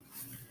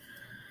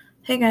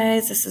Hey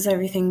guys, this is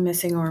Everything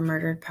Missing or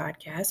Murdered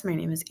podcast. My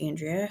name is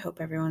Andrea. I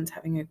hope everyone's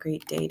having a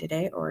great day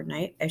today, or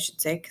night, I should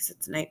say, because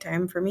it's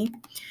nighttime for me.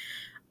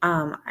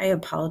 I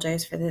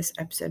apologize for this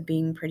episode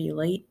being pretty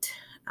late.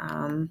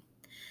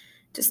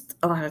 Just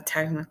a lot of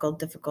technical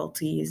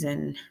difficulties,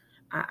 and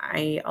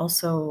I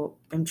also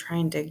am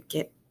trying to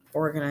get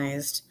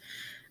organized.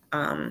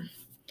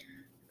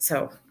 It's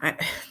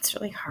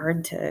really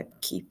hard to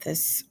keep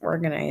this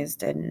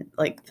organized and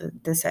like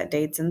the set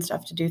dates and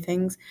stuff to do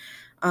things.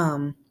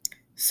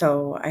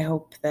 So I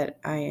hope that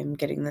I am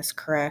getting this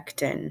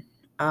correct and,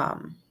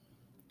 um,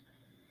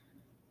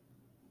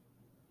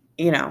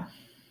 I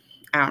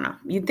don't know.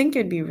 You'd think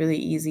it'd be really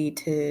easy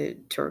to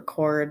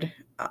record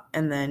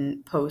and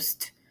then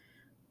post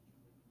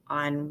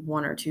on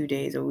 1 or 2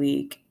 days a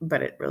week,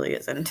 but it really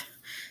isn't.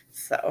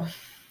 So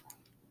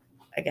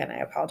again,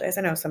 I apologize.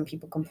 I know some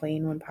people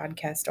complain when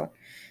podcasts don't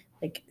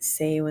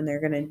say when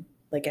they're gonna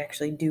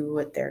actually do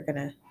what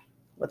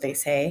they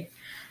say.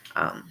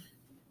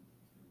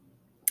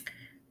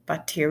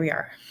 But here we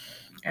are.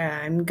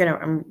 I'm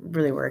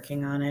really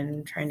working on it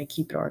and trying to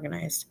keep it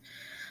organized.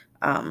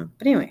 But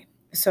anyway,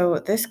 so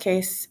this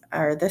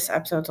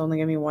episode's only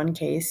gonna be one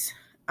case.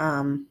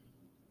 And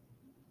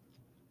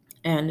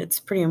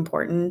it's pretty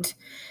important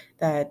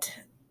that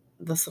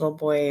this little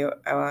boy,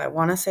 I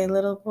want to say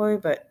little boy,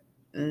 but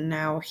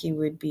now he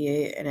would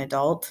be an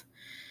adult.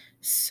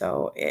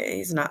 So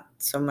he's not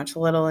so much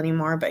little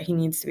anymore, but he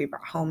needs to be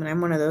brought home. And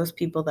I'm one of those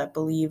people that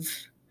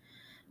believe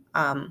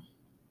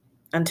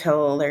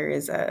until there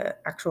is a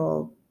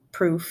actual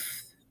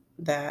proof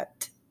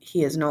that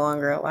he is no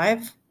longer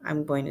alive,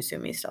 I'm going to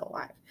assume he's still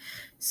alive.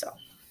 So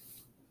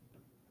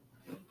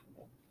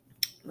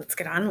let's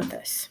get on with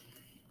this.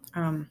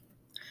 Kyron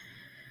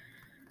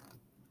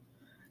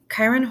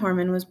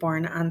Horman was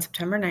born on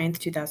September 9th,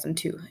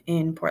 2002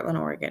 in Portland,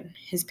 Oregon.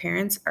 His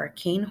parents are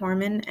Kane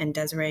Horman and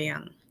Desiree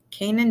Young.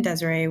 Kane and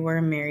Desiree were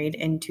married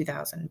in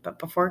 2000, but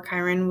before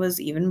Kyron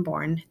was even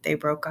born, they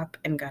broke up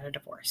and got a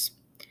divorce.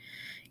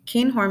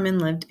 Kane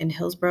Horman lived in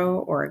Hillsboro,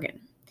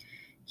 Oregon.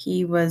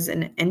 He was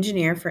an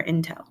engineer for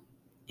Intel.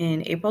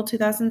 In April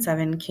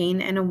 2007,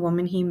 Kane and a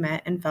woman he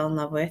met and fell in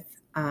love with,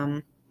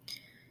 her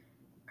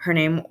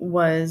name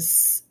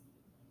is,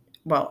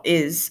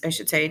 I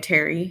should say,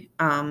 Terry,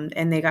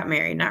 and they got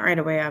married. Not right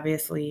away,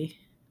 obviously,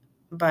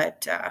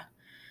 but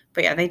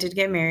yeah, they did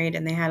get married,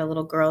 and they had a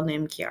little girl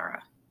named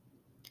Kiara.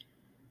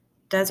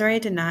 Desiree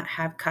did not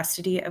have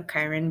custody of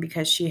Kyron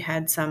because she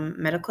had some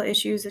medical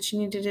issues that she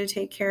needed to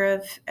take care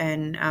of,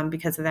 and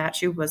because of that,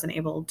 she wasn't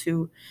able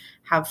to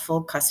have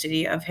full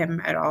custody of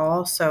him at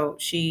all, so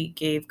she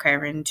gave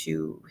Kyron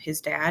to his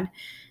dad,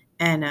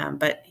 and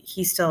but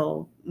he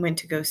still went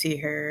to go see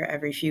her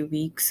every few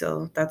weeks,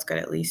 so that's good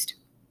at least.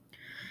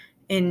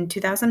 In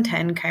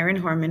 2010,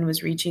 Kyron Horman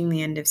was reaching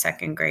the end of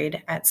second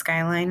grade at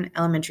Skyline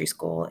Elementary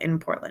School in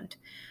Portland,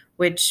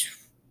 which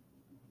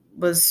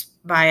was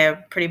by a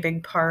pretty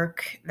big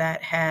park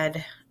that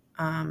had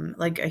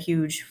a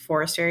huge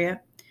forest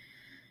area.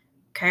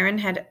 Kyron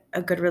had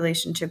a good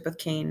relationship with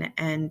Kane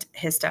and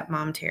his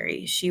stepmom,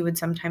 Terry. She would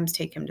sometimes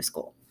take him to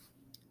school.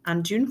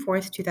 On June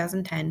 4th,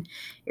 2010,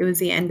 it was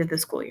the end of the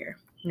school year.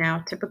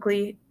 Now,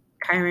 typically,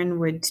 Kyron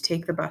would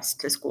take the bus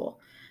to school,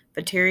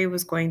 but Terry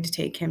was going to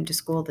take him to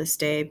school this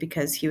day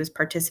because he was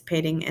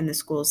participating in the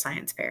school's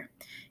science fair.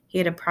 He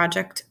had a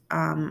project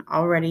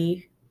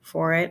already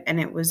for it, and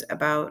it was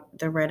about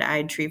the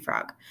red-eyed tree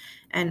frog.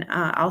 And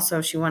also,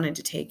 she wanted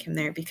to take him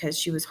there because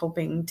she was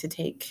hoping to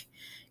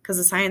because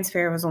the science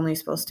fair was only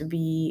supposed to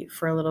be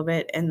for a little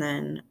bit, and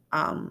then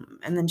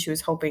she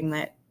was hoping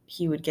that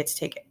he would get to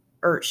take it,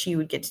 or she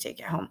would get to take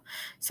it home.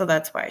 So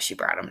that's why she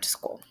brought him to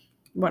school.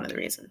 One of the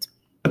reasons.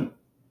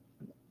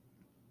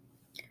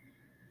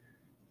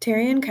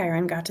 Terry and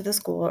Kyron got to the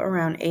school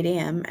around 8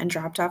 a.m. and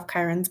dropped off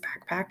Kyron's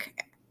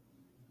backpack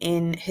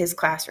in his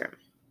classroom.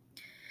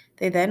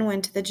 They then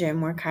went to the gym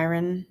where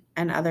Kyron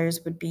and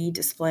others would be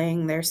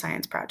displaying their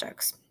science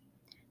projects.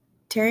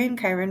 Terry and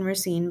Kyron were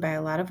seen by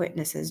a lot of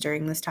witnesses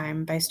during this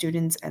time by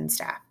students and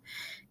staff.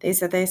 They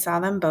said they saw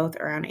them both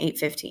around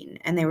 8:15,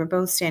 and they were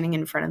both standing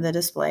in front of the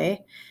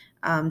display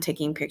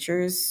taking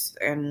pictures,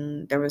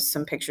 and there was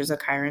some pictures of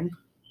Kyron.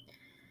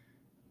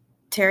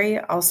 Terry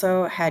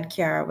also had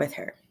Kiara with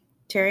her.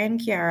 Terry and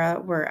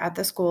Kiara were at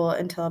the school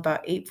until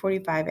about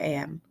 8:45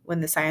 a.m. when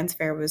the science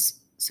fair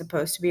was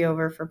supposed to be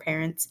over for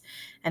parents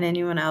and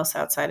anyone else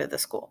outside of the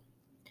school.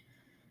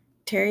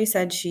 Terry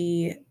said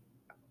she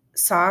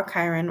saw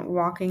Kyron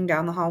walking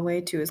down the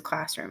hallway to his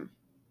classroom,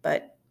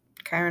 but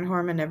Kyron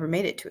Horman never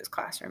made it to his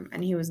classroom,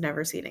 and he was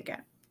never seen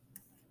again.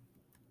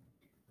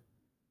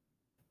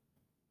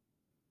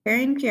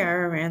 Terry and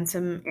Kiara ran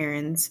some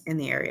errands in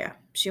the area.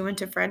 She went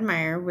to Fred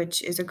Meyer,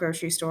 which is a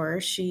grocery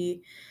store.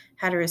 She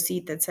had a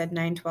receipt that said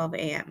 9:12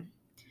 a.m.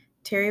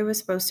 Terry was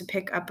supposed to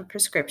pick up a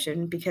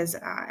prescription because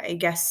I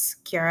guess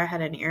Kiara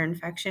had an ear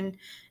infection,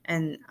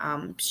 and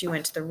she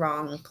went to the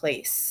wrong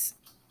place.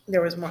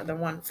 There was more than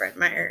one Fred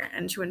Meyer,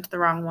 and she went to the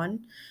wrong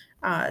one.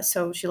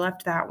 So she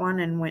left that one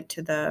and went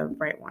to the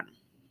right one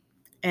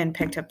and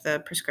picked up the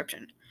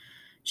prescription.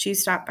 She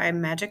stopped by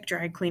Magic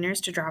Dry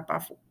Cleaners to drop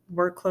off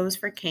work clothes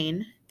for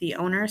Kane. The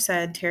owner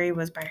said Terry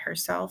was by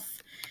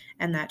herself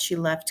and that she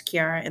left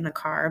Kiara in the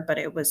car, but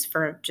it was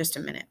for just a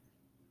minute.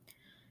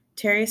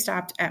 Terry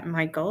stopped at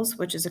Michael's,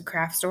 which is a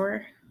craft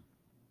store,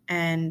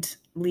 and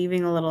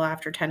leaving a little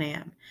after 10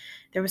 a.m.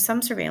 There was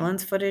some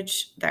surveillance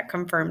footage that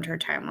confirmed her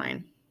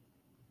timeline.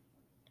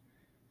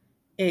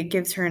 It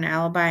gives her an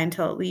alibi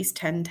until at least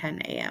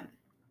 10:10 a.m.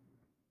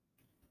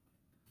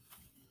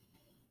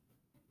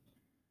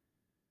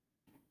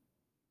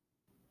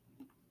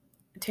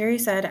 Terry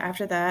said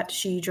after that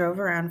she drove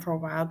around for a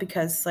while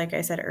because, like I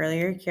said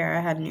earlier,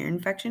 Kiara had an ear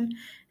infection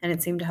and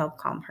it seemed to help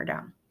calm her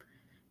down.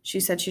 She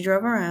said she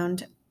drove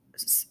around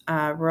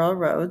rural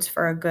roads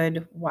for a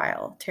good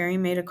while. Terry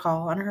made a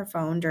call on her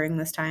phone during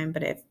this time,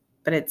 but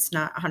it's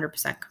not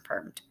 100%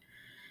 confirmed.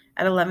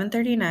 At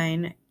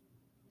 11:39,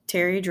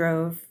 Terry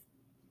drove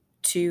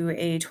to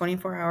a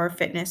 24-hour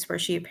fitness where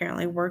she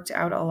apparently worked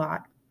out a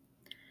lot.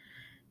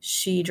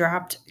 She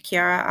dropped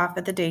Kiara off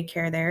at the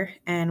daycare there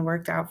and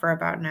worked out for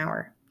about an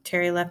hour.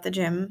 Terry left the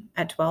gym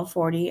at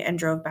 12:40 and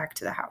drove back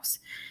to the house.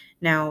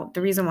 Now,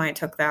 the reason why it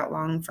took that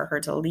long for her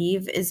to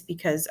leave is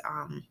because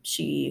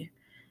she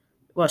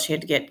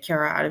had to get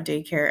Kiara out of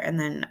daycare, and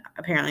then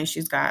apparently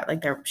she's got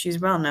she's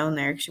well known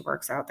there. She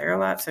works out there a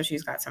lot, so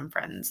she's got some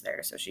friends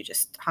there. So she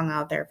just hung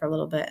out there for a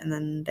little bit, and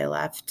then they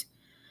left.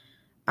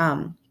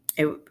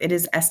 It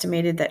is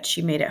estimated that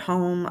she made it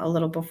home a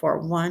little before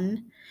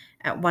 1.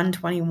 At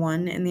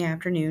 1:21 in the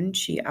afternoon,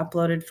 she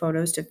uploaded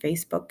photos to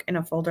Facebook in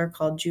a folder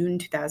called June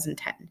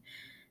 2010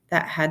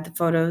 that had the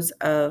photos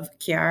of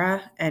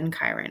Kiara and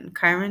Kyron.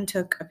 Kyron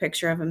took a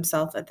picture of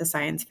himself at the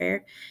science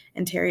fair,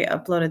 and Terry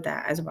uploaded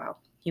that as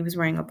well. He was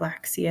wearing a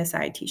black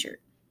CSI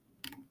t-shirt.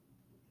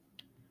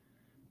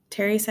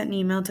 Terry sent an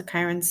email to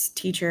Kyron's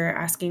teacher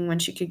asking when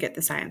she could get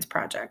the science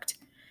project.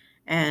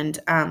 And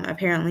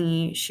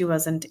apparently she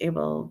wasn't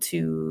able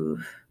to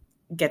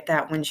get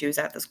that when she was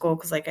at the school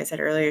because, like I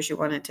said earlier, she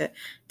wanted to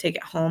take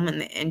it home,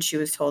 and she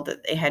was told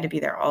that they had to be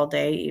there all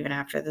day, even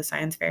after the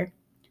science fair.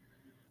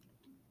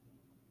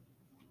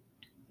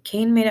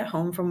 Kane made it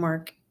home from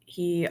work.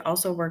 He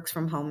also works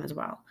from home as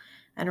well.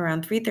 At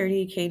around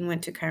 3:30, Kane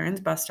went to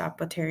Kyron's bus stop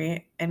with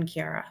Terry and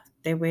Kiara.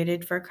 They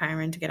waited for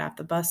Kyron to get off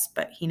the bus,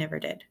 but he never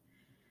did.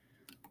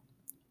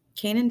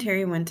 Kane and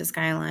Terry went to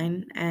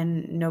Skyline,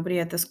 and nobody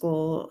at the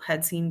school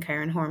had seen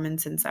Kyron Horman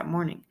since that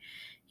morning.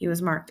 He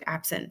was marked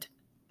absent.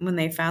 When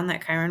they found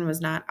that Kyron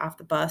was not off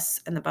the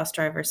bus and the bus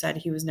driver said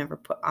he was never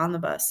put on the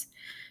bus,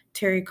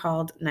 Terry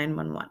called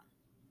 911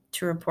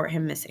 to report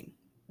him missing.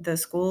 The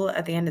school,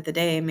 at the end of the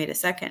day, made a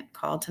second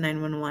call to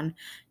 911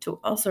 to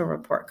also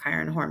report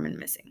Kyron Horman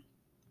missing.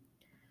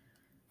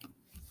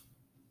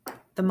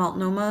 The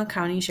Multnomah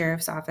County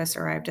Sheriff's Office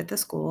arrived at the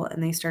school,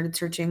 and they started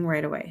searching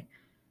right away.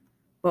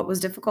 What was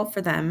difficult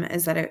for them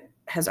is that it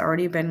has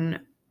already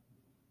been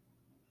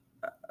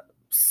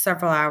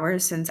several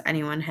hours since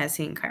anyone has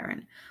seen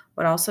Kyron.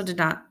 What also did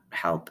not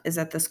help is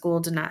that the school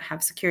did not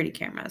have security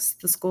cameras.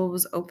 The school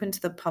was open to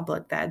the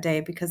public that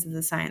day because of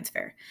the science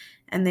fair,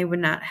 and they would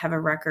not have a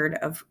record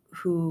of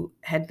who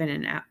had been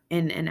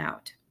in and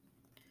out.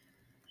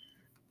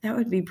 That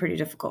would be pretty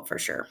difficult for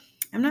sure.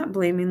 I'm not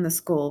blaming the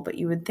school, but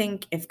you would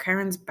think if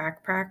Kyron's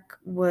backpack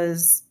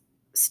was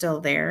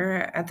still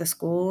there at the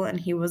school and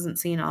he wasn't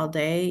seen all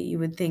day, you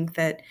would think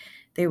that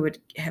they would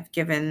have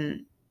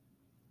given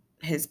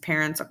his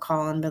parents a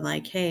call and been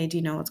like, hey, do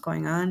you know what's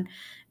going on?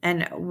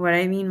 And what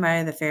I mean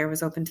by the fair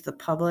was open to the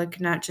public,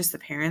 not just the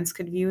parents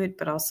could view it,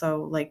 but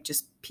also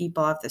just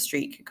people off the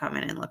street could come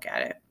in and look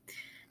at it.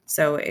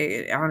 So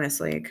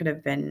honestly, it could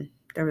have been,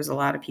 there was a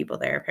lot of people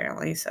there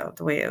apparently, so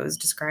the way it was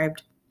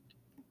described.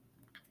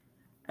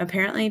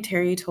 Apparently,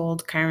 Terry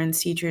told Kyron's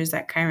teachers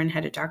that Kyron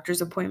had a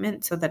doctor's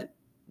appointment, so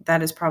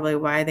that is probably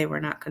why they were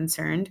not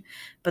concerned.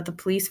 But the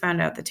police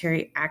found out that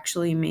Terry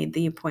actually made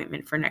the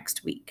appointment for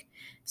next week.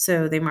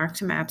 So they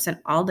marked him absent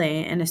all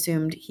day and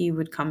assumed he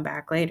would come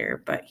back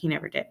later, but he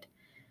never did.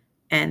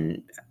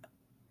 And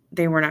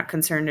they were not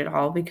concerned at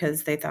all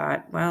because they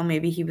thought, well,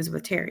 maybe he was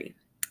with Terry.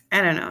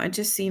 I don't know. It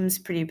just seems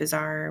pretty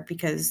bizarre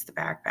because the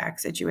backpack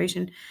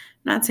situation.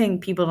 I'm not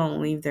saying people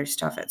don't leave their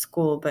stuff at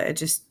school, but it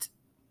just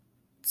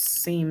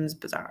seems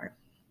bizarre.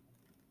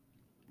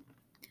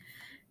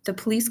 The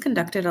police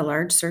conducted a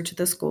large search of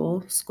the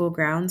school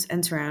grounds,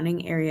 and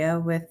surrounding area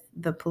with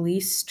the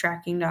police,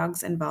 tracking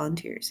dogs, and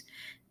volunteers.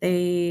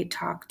 They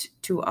talked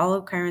to all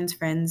of Kyron's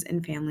friends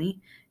and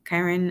family.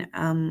 Kyron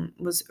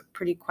was a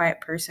pretty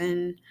quiet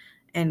person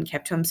and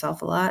kept to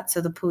himself a lot, so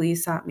the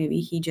police thought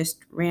maybe he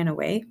just ran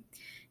away.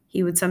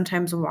 He would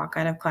sometimes walk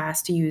out of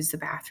class to use the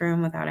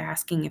bathroom without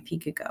asking if he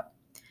could go.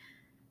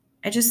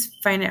 I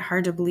just find it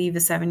hard to believe a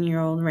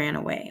 7-year-old ran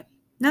away.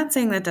 Not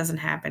saying that doesn't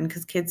happen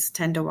because kids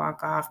tend to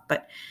walk off,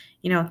 but,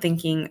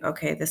 thinking,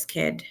 okay, this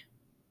kid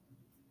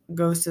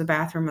goes to the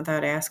bathroom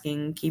without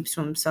asking, keeps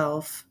to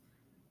himself,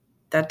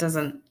 that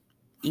doesn't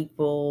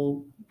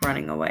equal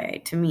running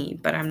away to me,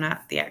 but I'm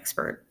not the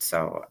expert,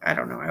 so I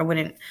don't know. I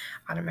wouldn't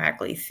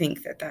automatically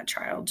think that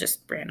child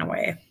just ran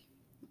away.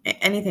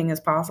 Anything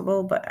is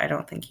possible, but I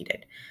don't think he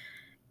did.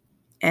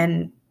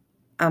 And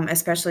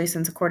especially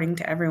since, according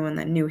to everyone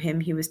that knew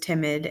him, he was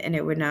timid and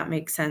it would not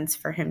make sense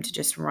for him to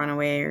just run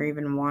away or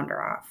even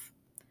wander off.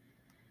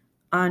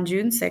 On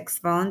June 6th,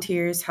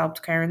 volunteers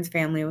helped Kyron's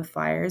family with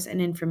flyers and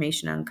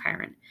information on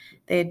Kyron.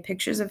 They had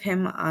pictures of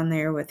him on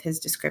there with his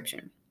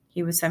description.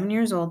 He was 7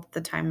 years old at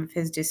the time of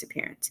his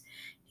disappearance.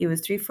 He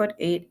was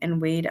 3'8"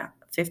 and weighed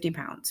 50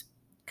 pounds.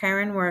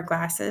 Kyron wore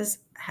glasses,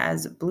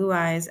 has blue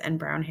eyes, and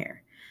brown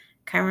hair.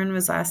 Kyron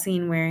was last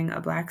seen wearing a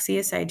black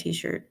CSI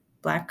t-shirt,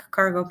 black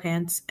cargo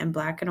pants, and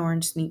black and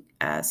orange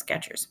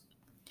Skechers.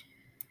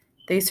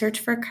 They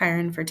searched for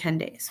Kyron for 10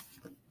 days,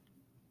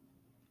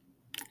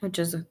 which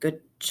is a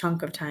good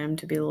chunk of time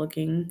to be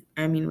looking.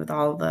 I mean, with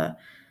all the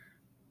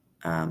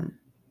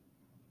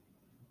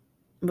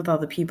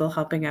people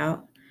helping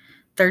out.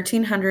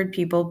 1,300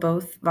 people,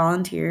 both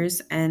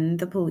volunteers and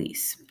the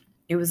police.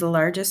 It was the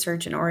largest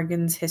search in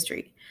Oregon's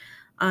history.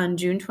 On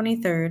June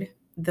 23rd,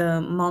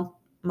 the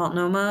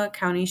Multnomah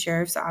County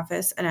Sheriff's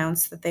Office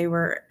announced that they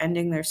were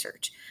ending their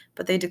search,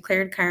 but they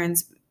declared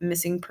Kyron's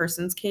missing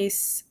persons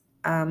case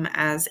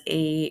as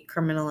a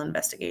criminal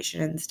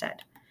investigation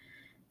instead.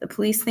 The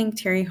police think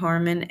Terry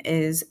Horman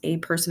is a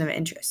person of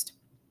interest.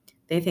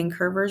 They think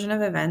her version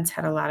of events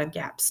had a lot of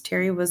gaps.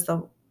 Terry was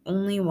the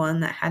only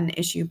one that had an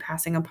issue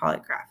passing a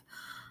polygraph.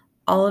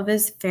 All of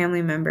his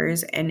family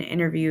members and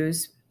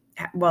interviews,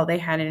 they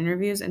had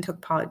interviews and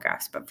took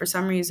polygraphs, but for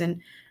some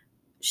reason,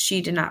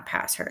 she did not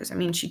pass hers. I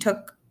mean, she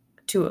took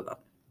 2 of them.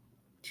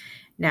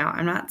 Now,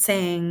 I'm not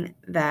saying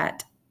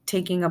that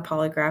taking a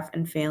polygraph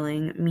and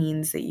failing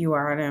means that you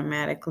are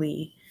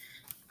automatically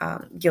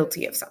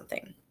guilty of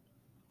something.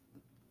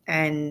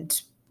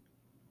 And,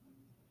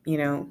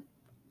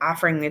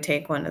 offering to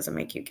take one doesn't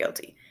make you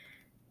guilty.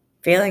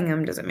 Failing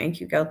them doesn't make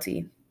you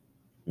guilty.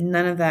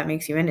 None of that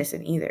makes you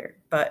innocent either.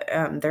 But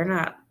they're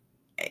not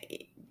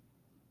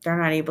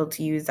able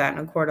to use that in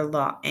a court of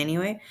law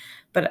anyway.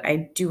 But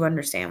I do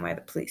understand why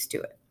the police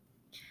do it.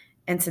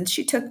 And since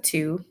she took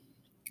 2,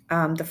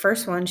 the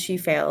first one she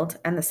failed,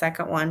 and the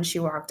second one she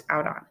walked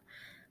out on.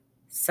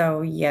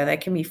 So yeah,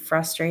 that can be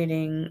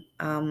frustrating,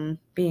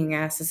 being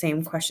asked the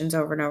same questions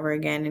over and over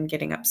again and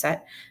getting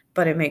upset.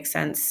 But it makes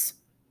sense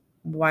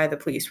why the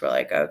police were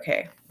like,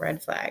 okay,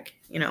 red flag,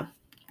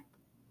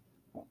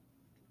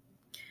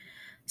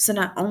 So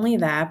not only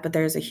that, but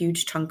there's a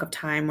huge chunk of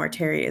time where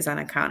Terry is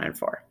unaccounted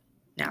for.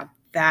 Now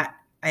that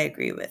I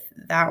agree with.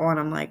 That one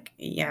I'm like,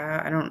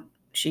 yeah,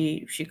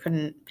 she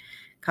couldn't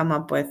come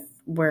up with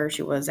where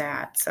she was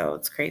at, so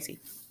it's crazy.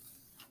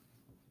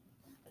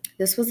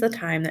 This was the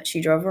time that she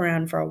drove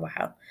around for a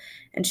while,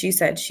 and she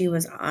said she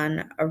was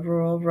on a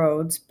rural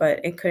roads,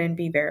 but it couldn't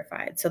be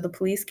verified. So the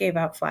police gave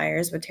out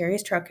flyers with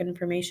Terry's truck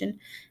information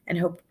and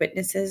hoped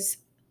witnesses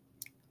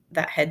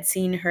that had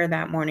seen her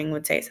that morning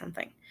would say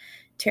something.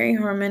 Terry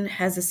Horman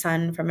has a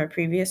son from a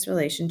previous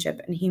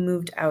relationship, and he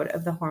moved out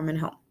of the Horman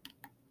home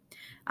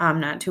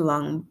not too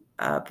long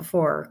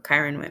before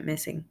Kyron went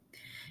missing.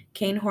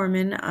 Kane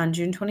Horman, on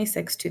June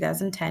 26,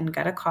 2010,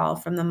 got a call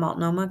from the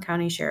Multnomah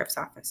County Sheriff's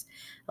Office.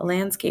 A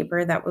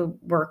landscaper that would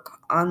work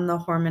on the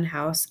Horman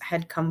house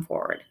had come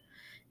forward.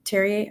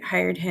 Terry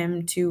hired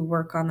him to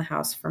work on the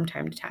house from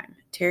time to time.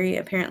 Terry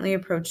apparently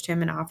approached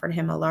him and offered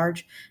him a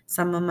large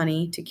sum of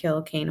money to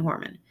kill Kane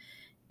Horman.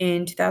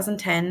 In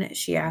 2010,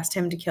 she asked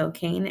him to kill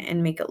Kane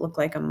and make it look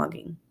like a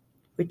mugging,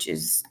 which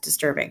is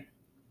disturbing.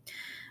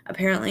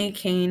 Apparently,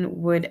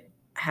 Kane would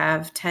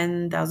have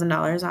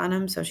 $10,000 on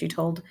him, so she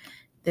told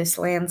this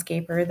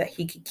landscaper that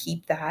he could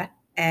keep that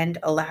and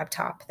a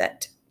laptop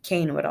that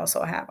Kane would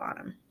also have on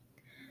him.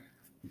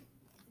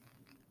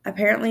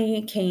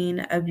 Apparently,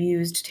 Kane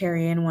abused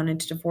Terry and wanted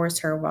to divorce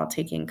her while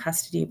taking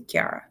custody of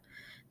Kiara.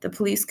 The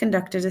police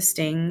conducted a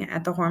sting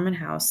at the Horman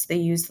house. They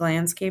used the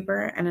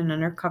landscaper and an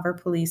undercover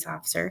police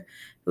officer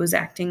who was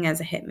acting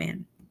as a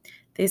hitman.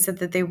 They said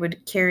that they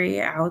would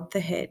carry out the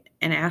hit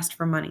and asked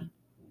for money.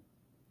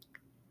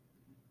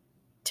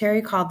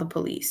 Terry called the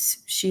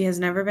police. She has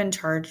never been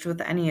charged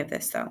with any of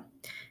this, though.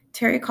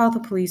 Terry called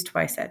the police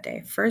twice that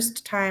day.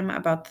 First time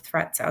about the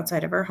threats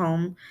outside of her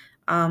home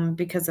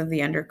because of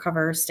the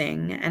undercover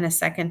sting, and a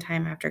second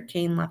time after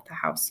Kane left the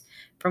house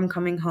from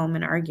coming home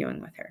and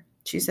arguing with her.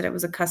 She said it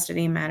was a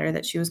custody matter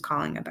that she was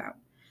calling about.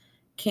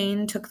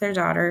 Kane took their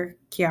daughter,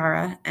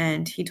 Kiara,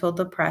 and he told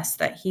the press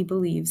that he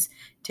believes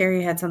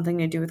Terry had something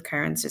to do with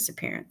Kyron's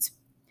disappearance.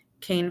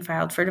 Kane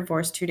filed for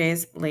divorce 2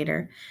 days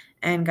later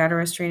and got a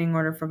restraining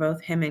order for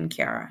both him and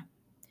Kiara.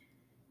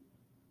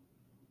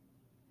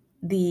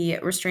 The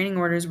restraining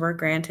orders were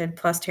granted,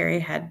 plus Terry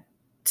had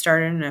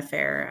started an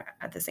affair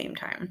at the same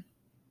time.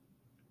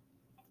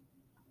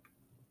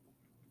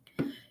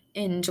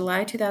 In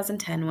July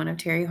 2010, one of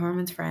Terry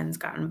Horman's friends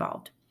got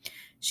involved.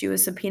 She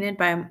was subpoenaed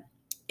by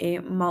a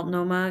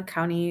Multnomah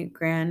County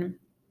grand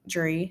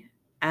jury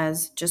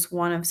as just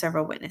one of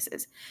several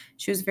witnesses.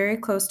 She was very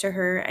close to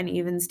her and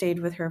even stayed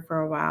with her for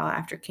a while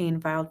after Kane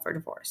filed for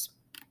divorce.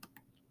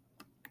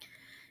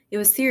 It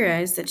was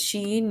theorized that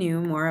she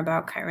knew more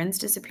about Kyron's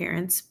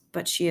disappearance,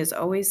 but she has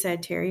always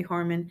said Terry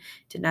Horman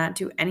did not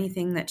do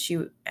anything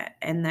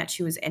and that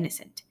she was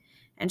innocent.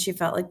 and she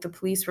felt like the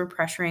police were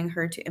pressuring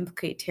her to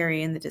implicate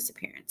Terry in the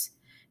disappearance.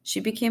 She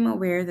became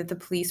aware that the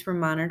police were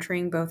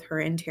monitoring both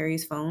her and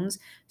Terry's phones,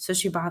 so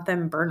she bought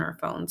them burner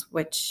phones,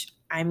 which,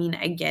 I mean,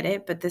 I get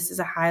it, but this is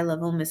a high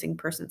level missing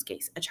persons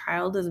case. A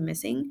child is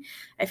missing.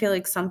 I feel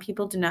like some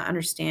people do not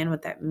understand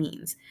what that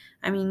means.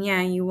 I mean,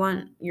 yeah, you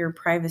want your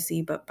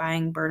privacy, but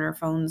buying burner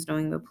phones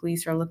knowing the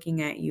police are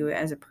looking at you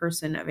as a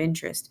person of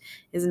interest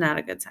is not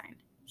a good sign.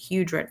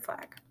 Huge red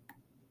flag.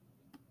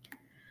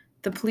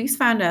 The police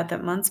found out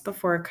that months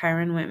before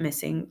Kyron went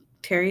missing,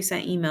 Terry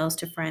sent emails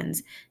to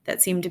friends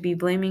that seemed to be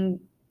blaming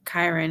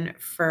Kyron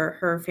for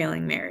her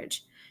failing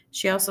marriage.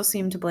 She also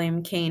seemed to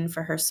blame Kane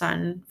for her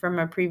son from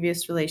a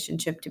previous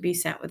relationship to be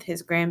sent with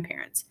his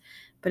grandparents.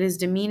 But his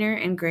demeanor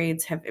and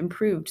grades have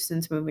improved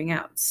since moving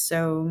out,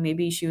 so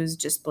maybe she was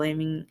just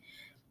blaming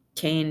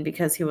Kane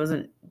because he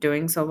wasn't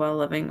doing so well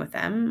living with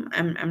them.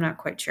 I'm not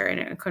quite sure.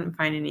 I couldn't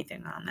find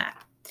anything on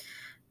that.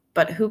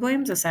 But who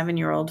blames a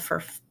 7-year-old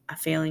for a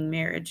failing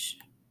marriage?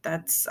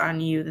 That's on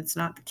you. That's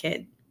not the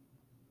kid.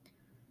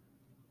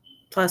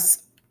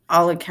 Plus,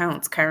 all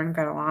accounts, Kyron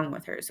got along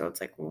with her. So it's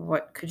like,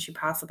 what could she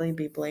possibly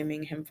be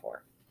blaming him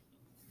for?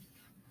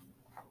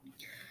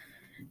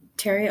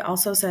 Terry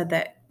also said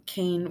that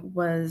Kane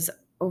was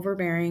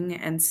overbearing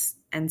and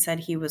said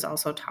he was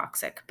also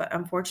toxic. But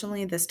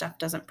unfortunately, this stuff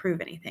doesn't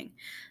prove anything.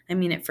 I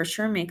mean, it for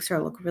sure makes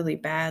her look really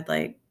bad.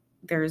 Like,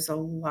 there's a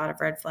lot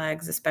of red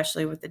flags,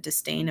 especially with the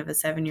disdain of a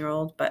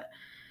 7-year-old. But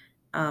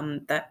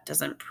that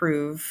doesn't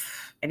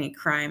prove any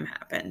crime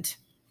happened.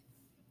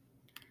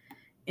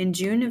 In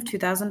June of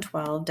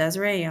 2012,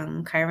 Desiree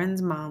Young,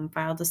 Kyron's mom,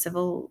 filed a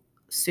civil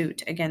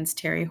suit against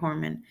Terry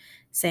Horman,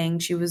 saying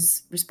she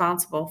was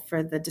responsible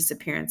for the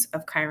disappearance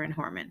of Kyron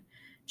Horman.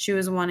 She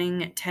was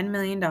wanting $10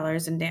 million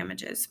in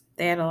damages.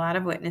 They had a lot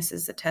of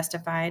witnesses that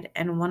testified,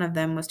 and one of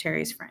them was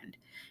Terry's friend,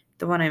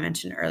 the one I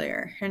mentioned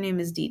earlier. Her name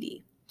is Dee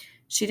Dee.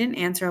 She didn't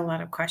answer a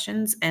lot of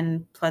questions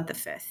and pled the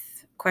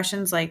fifth.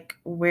 Questions like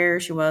where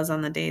she was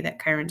on the day that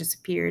Kyron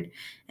disappeared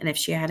and if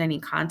she had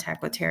any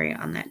contact with Terry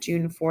on that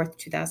June 4th,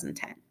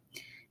 2010.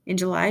 In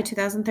July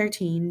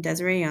 2013,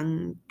 Desiree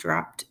Young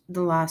dropped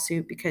the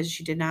lawsuit because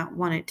she did not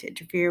want it to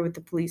interfere with the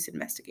police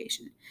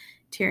investigation.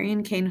 Terry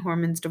and Kane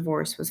Horman's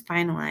divorce was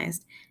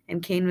finalized,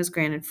 and Kane was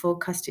granted full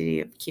custody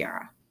of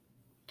Kiara.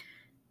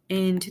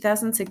 In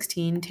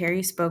 2016,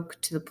 Terry spoke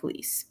to the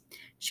police.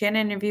 She had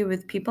an interview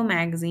with People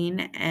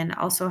magazine and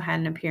also had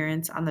an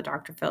appearance on the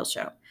Dr. Phil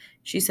show.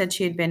 She said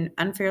she had been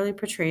unfairly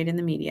portrayed in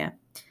the media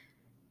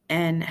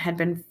and had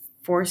been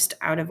forced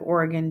out of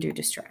Oregon due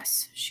to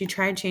stress. She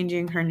tried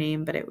changing her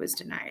name, but it was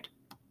denied.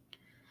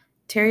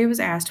 Terry was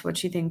asked what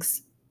she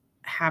thinks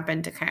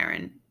happened to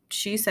Kyron.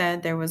 She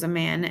said there was a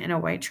man in a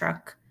white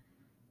truck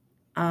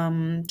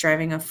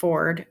driving a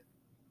Ford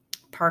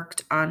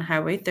parked on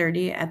Highway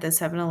 30 at the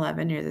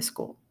 7-Eleven near the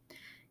school.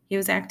 He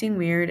was acting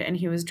weird and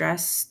he was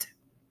addressed,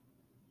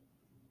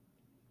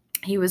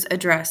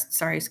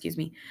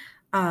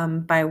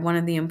 by one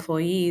of the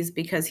employees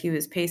because he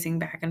was pacing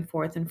back and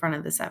forth in front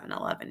of the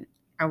 7-Eleven.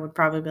 I would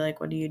probably be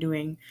like, what are you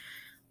doing?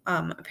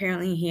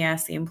 Apparently he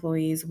asked the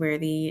employees where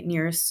the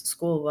nearest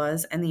school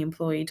was, and the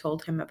employee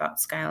told him about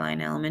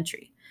Skyline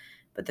Elementary.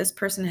 But this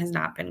person has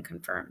not been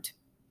confirmed.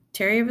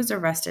 Terry was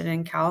arrested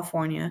in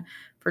California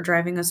for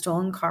driving a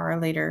stolen car,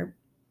 later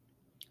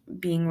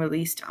being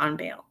released on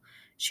bail.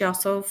 She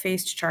also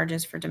faced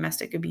charges for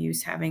domestic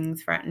abuse, having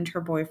threatened her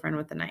boyfriend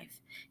with a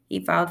knife.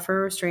 He filed for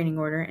a restraining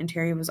order, and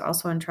Terry was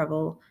also in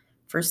trouble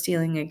for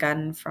stealing a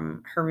gun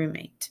from her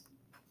roommate.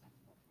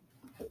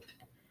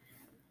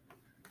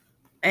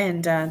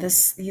 And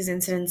these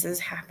incidences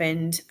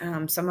happened.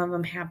 Some of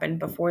them happened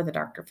before the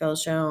Dr. Phil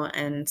show,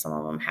 and some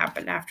of them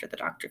happened after the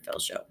Dr. Phil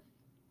show.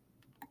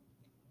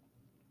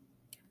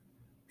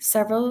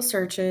 Several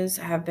searches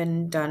have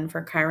been done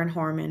for Kyron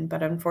Horman,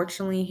 but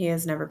unfortunately he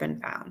has never been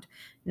found.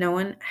 No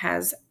one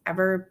has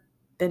ever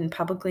been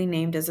publicly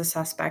named as a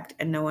suspect,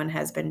 and no one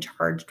has been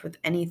charged with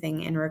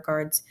anything in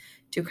regards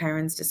to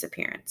Kyron's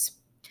disappearance.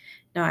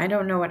 Now, I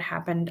don't know what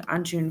happened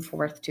on June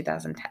 4th,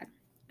 2010.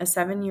 A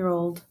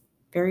 7-year-old,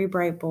 very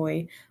bright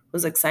boy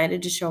was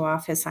excited to show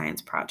off his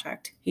science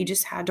project. He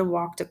just had to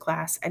walk to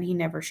class and he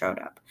never showed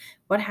up.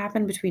 What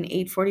happened between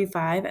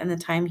 8:45 and the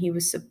time he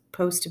was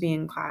supposed to be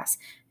in class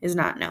is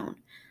not known.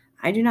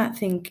 I do not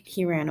think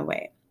he ran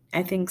away.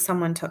 I think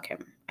someone took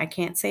him. I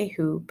can't say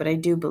who, but I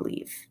do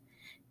believe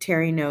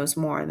Terry knows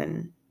more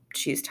than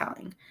she's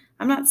telling.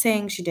 I'm not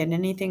saying she did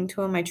anything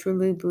to him. I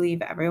truly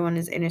believe everyone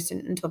is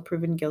innocent until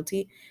proven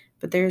guilty,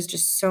 but there's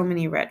just so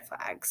many red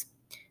flags.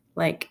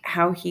 Like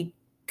how he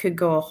could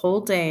go a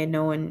whole day and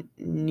no one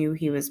knew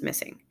he was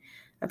missing.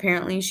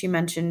 Apparently, she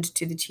mentioned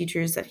to the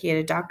teachers that he had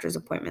a doctor's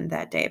appointment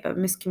that day, but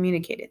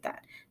miscommunicated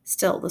that.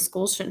 Still, the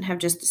school shouldn't have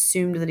just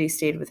assumed that he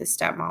stayed with his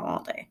stepmom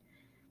all day.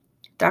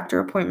 Doctor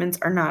appointments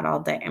are not all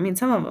day. I mean,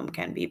 some of them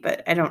can be,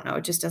 but I don't know.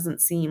 It just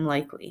doesn't seem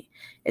likely.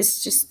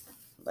 It's just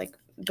like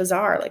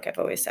bizarre, like I've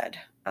always said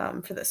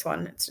for this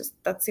one. It's just,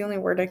 that's the only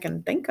word I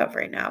can think of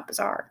right now,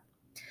 bizarre.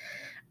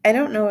 I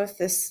don't know if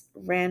this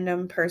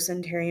random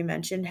person Terry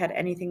mentioned had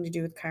anything to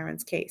do with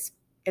Kyron's case.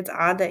 It's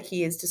odd that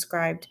he is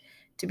described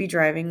to be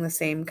driving the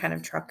same kind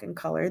of truck and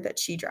color that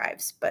she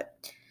drives, but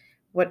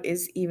what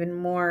is even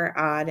more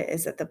odd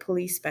is that the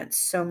police spent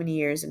so many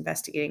years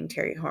investigating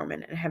Terry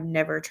Horman and have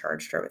never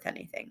charged her with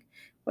anything.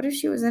 What if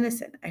she was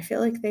innocent? I feel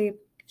like they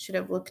should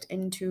have looked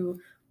into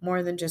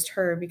more than just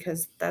her,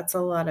 because that's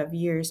a lot of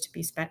years to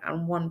be spent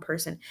on one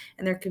person,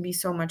 and there could be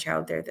so much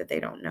out there that they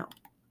don't know.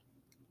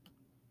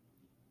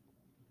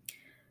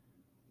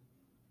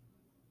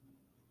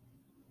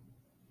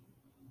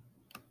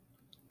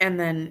 And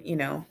then,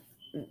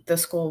 the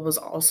school was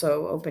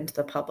also open to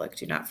the public.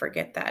 Do not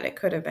forget that. It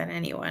could have been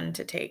anyone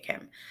to take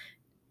him.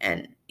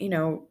 And,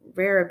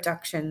 rare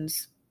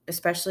abductions,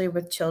 especially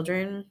with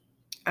children,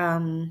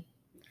 um,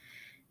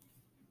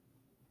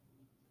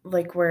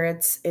 like where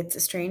it's a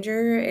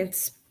stranger,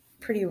 it's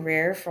pretty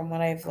rare from what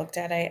I've looked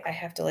at. I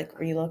have to like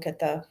relook at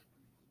the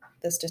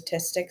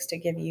statistics to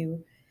give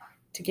you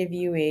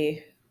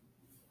a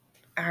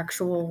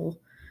actual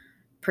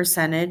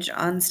percentage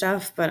on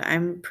stuff, but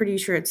I'm pretty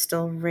sure it's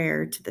still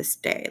rare to this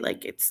day.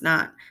 Like it's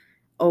not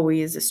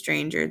always a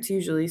stranger. It's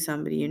usually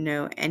somebody you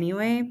know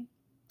anyway.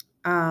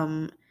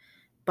 Um,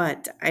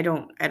 but I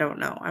don't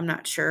know. I'm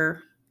not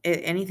sure.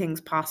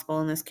 Anything's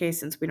possible in this case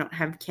since we don't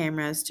have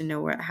cameras to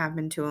know what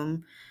happened to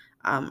him,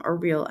 or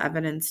real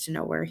evidence to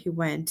know where he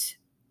went.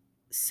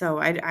 So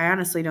I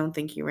honestly don't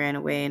think he ran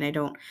away, and I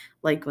don't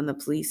like when the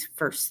police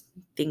first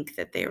think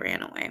that they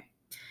ran away.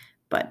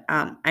 But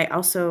I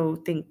also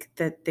think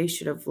that they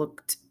should have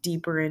looked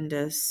deeper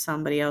into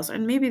somebody else,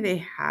 and maybe they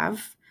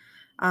have.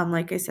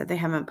 Like I said, they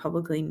haven't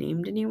publicly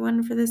named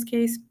anyone for this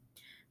case,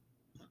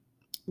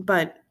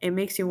 but it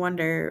makes you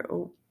wonder,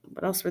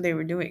 what else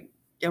were doing,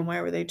 and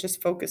why were they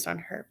just focused on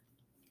her?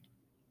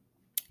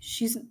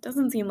 She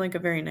doesn't seem like a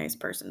very nice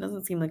person,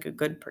 doesn't seem like a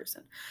good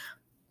person,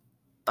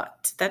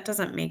 but that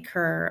doesn't make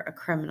her a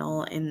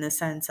criminal in the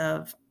sense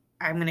of,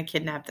 I'm going to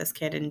kidnap this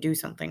kid and do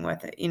something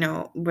with it,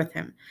 with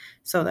him.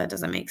 So that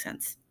doesn't make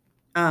sense.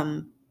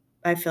 Um,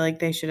 I feel like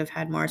they should have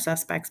had more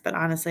suspects, but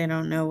honestly, I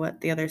don't know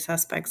what the other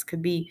suspects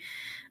could be,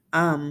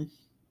 um,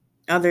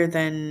 other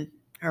than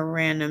a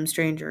random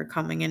stranger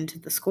coming into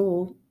the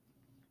school.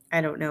 I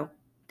don't know.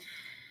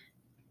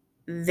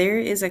 There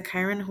is a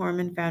Kyron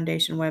Horman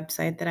Foundation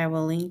website that I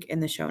will link in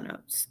the show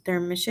notes. The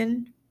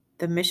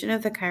mission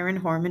of the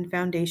Kyron Horman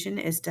Foundation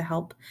is to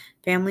help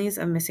families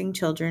of missing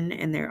children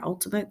in their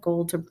ultimate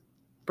goal to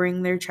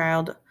bring their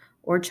child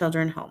or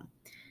children home.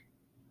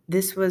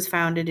 This was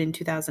founded in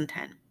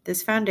 2010.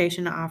 This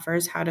foundation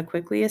offers how to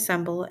quickly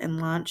assemble and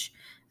launch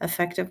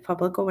effective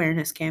public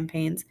awareness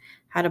campaigns,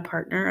 how to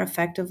partner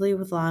effectively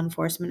with law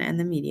enforcement and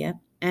the media,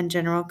 and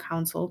general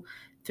counsel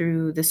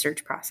through the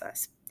search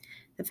process.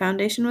 The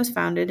foundation was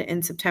founded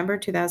in September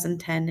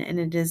 2010, and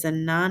it is a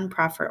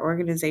nonprofit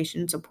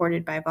organization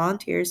supported by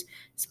volunteers,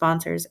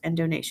 sponsors, and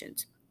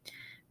donations.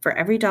 For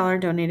every dollar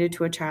donated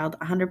to a child,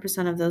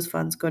 100% of those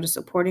funds go to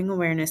supporting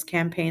awareness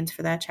campaigns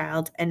for that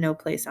child and no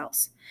place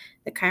else.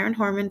 The Kyron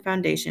Horman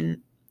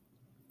Foundation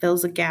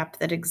fills a gap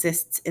that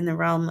exists in the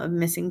realm of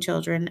missing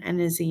children and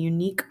is a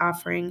unique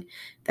offering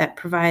that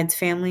provides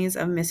families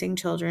of missing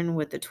children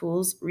with the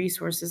tools,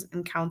 resources,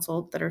 and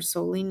counsel that are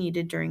solely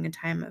needed during a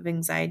time of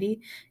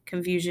anxiety,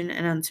 confusion,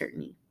 and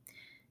uncertainty.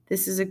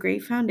 This is a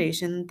great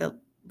foundation that,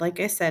 like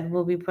I said,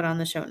 will be put on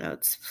the show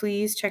notes.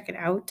 Please check it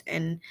out,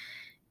 and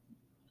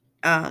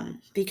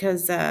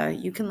because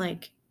you can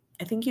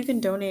I think you can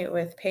donate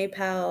with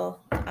PayPal,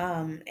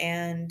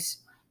 and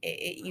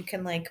you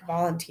can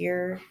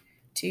volunteer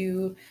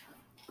to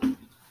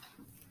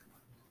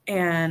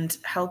and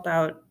help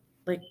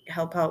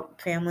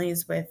out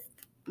families with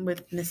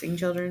missing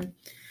children.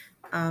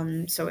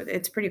 So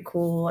it's pretty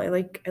cool. I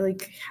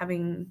like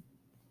having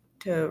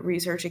to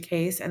research a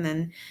case and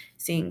then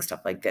seeing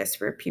stuff like this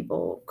where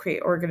people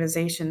create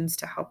organizations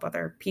to help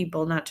other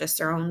people, not just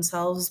their own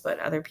selves but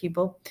other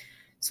people.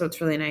 So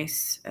it's really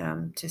nice,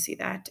 to see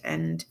that.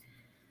 And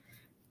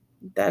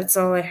that's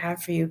all I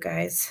have for you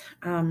guys.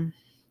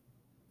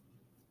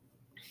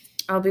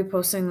 I'll be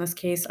posting this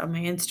case on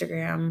my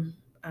Instagram,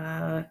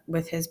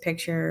 with his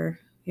picture.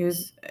 He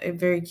was a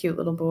very cute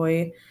little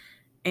boy,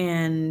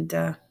 and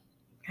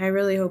I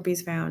really hope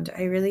he's found.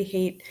 I really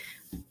hate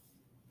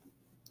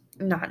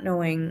not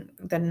knowing,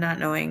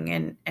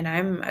 and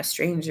I'm a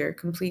stranger,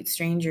 complete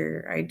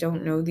stranger. I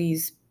don't know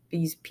these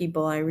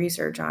people I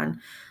research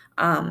on.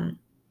 Um,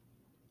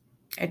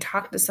 I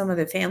talked to some of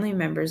the family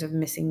members of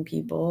missing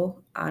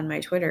people on my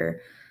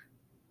Twitter,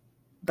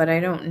 but I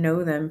don't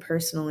know them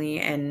personally,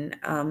 and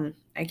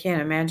I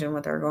can't imagine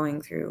what they're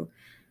going through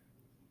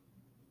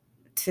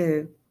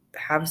to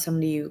have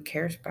somebody you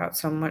cares about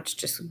so much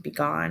just be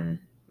gone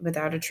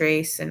without a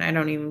trace. And I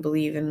don't even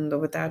believe in the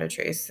without a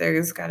trace.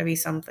 There's got to be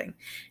something,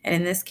 and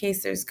in this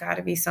case there's got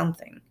to be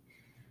something.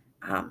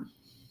 um,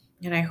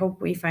 and I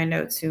hope we find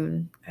out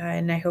soon,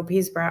 and I hope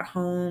he's brought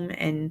home,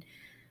 and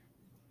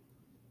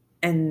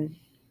and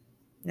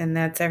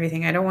that's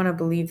everything. I don't want to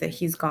believe that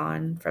he's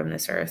gone from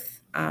this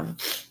earth.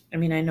 I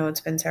mean, I know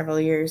it's been several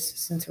years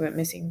since he went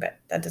missing, but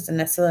that doesn't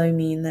necessarily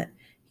mean that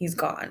he's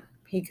gone.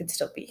 He could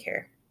still be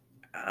here.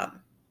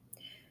 um,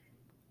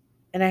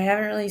 And I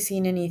haven't really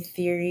seen any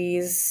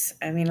theories.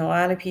 I mean, a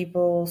lot of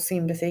people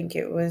seem to think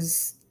it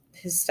was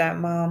his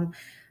stepmom.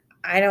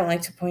 I don't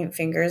like to point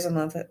fingers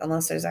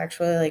unless there's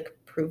actually like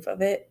proof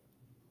of it,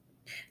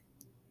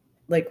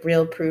 like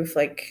real proof,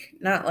 like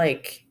not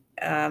like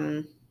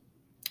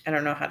I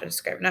don't know how to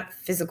describe it, not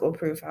physical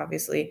proof,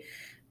 obviously,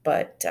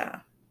 but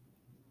I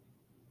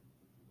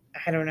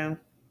don't know,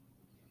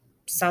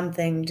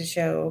 something to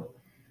show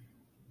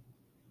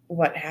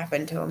what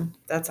happened to him.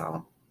 That's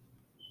all.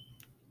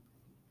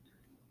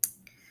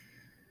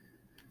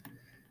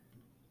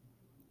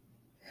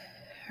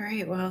 All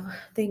right. Well,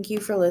 thank you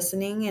for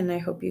listening, and I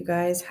hope you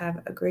guys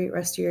have a great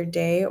rest of your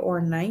day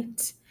or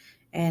night.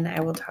 And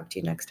I will talk to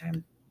you next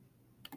time.